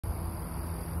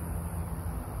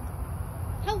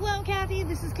Hello, Kathy.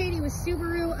 This is Katie with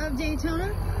Subaru of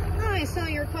Daytona. I saw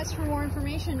your request for more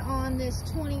information on this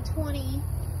 2020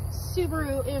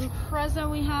 Subaru Impreza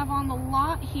we have on the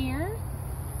lot here.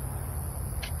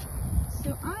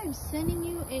 So I'm sending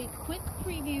you a quick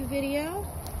preview video.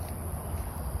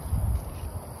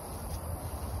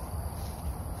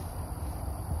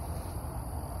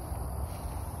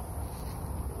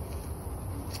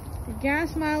 The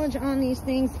gas mileage on these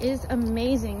things is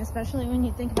amazing, especially when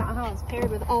you think about how it's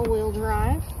paired with all-wheel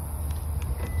drive.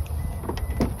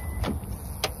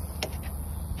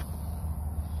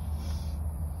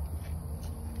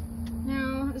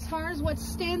 Now, as far as what's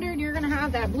standard, you're going to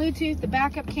have that Bluetooth, the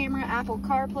backup camera, Apple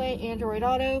CarPlay, Android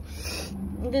Auto.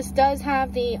 This does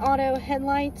have the auto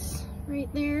headlights right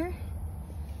there.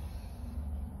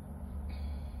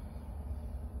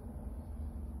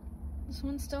 This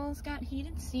one still has got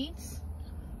heated seats.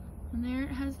 And there it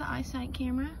has the eyesight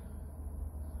camera.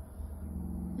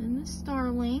 And the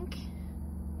Starlink.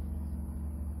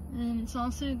 And it's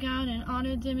also got an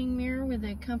auto dimming mirror with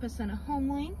a compass and a home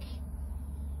link.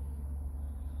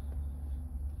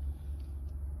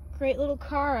 Great little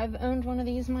car. I've owned one of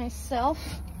these myself.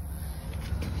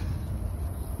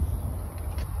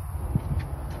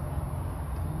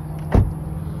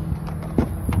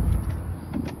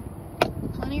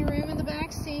 Plenty of room in the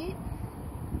back seat.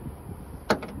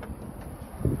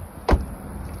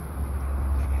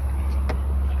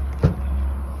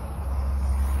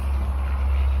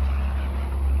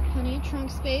 Plenty of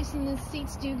trunk space, and the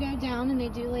seats do go down and they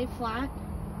do lay flat.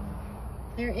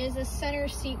 There is a center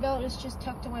seat belt. It's just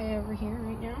tucked away over here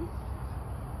right now.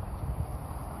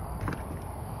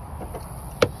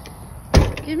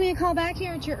 Give me a call back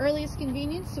here at your earliest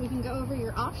convenience so we can go over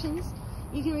your options.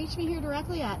 You can reach me here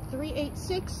directly at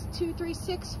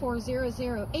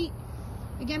 386-236-4008.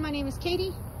 Again, my name is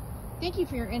Katie. Thank you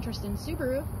for your interest in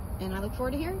Subaru, and I look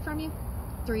forward to hearing from you.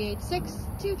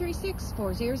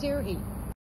 386-236-4008.